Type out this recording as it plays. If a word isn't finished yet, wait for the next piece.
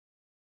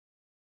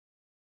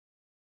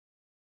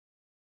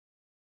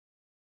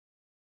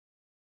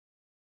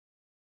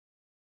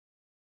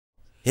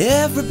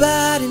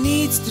Everybody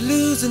needs to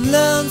lose and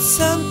learn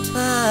sometimes.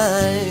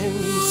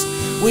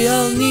 We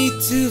all need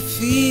to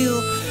feel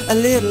a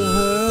little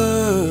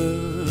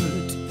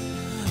hurt.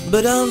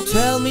 But don't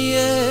tell me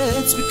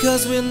it's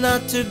because we're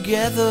not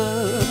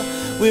together.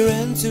 We're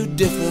in two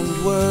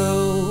different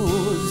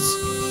worlds.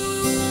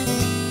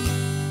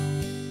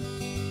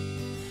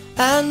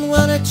 And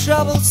when the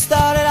trouble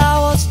started, I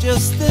was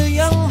just a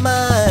young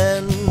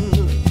man,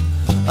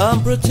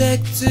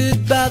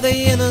 unprotected by the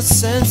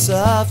innocence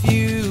of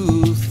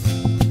youth.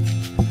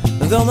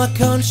 Though my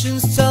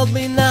conscience told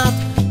me not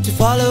to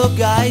follow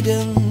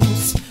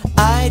guidance,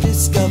 I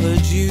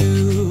discovered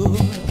you.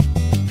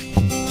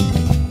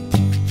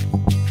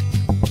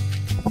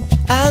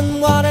 And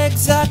what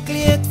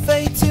exactly had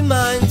fate in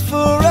mind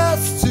for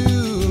us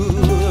two,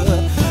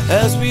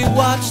 as we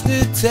watched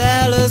the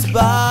teller's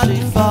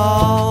body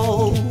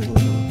fall?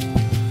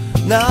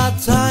 Now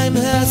time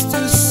has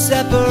two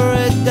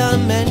separate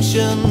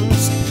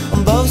dimensions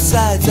on both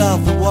sides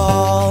of the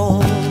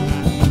wall.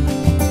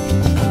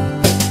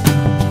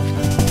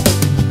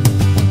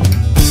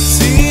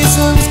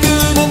 Season's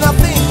good and I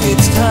think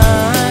it's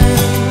time.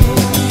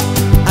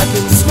 I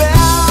can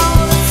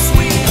smell the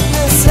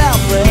sweetness of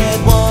red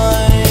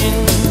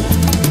wine.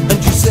 And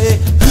you say,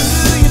 who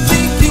do you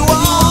think you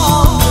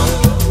are?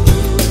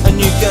 And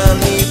you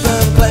can't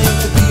even claim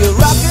to be a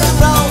rock and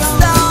roll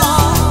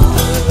star.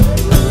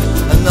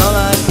 And all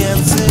I can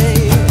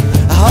say,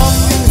 I hope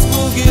things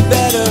will get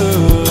better,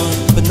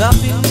 but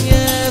nothing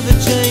ever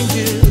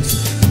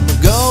changes. The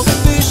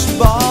goldfish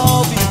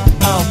ball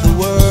of the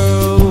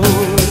world.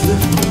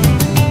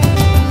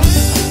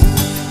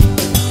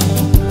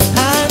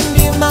 And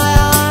in my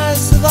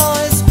eyes I've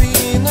always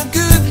been a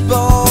good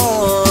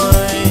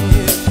boy.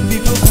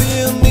 People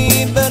feel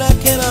me but I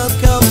cannot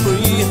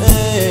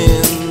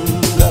comprehend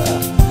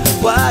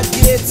why I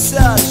get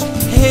such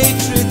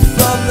hatred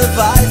from the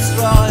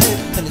viceroy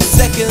and the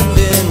second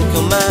in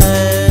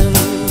command.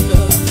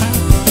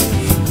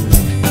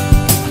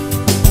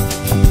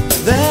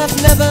 They've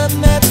never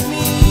met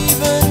me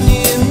even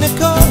in the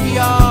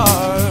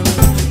courtyard,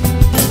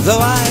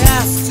 though I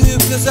asked to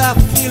cause I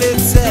feel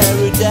it's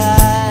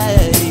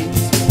erudite.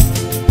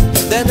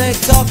 Then they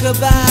talk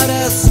about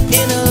us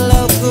in the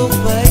local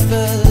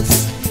papers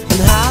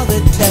and how the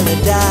teller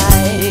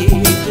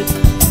died.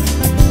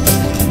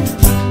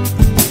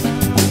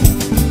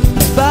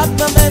 But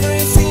my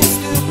memories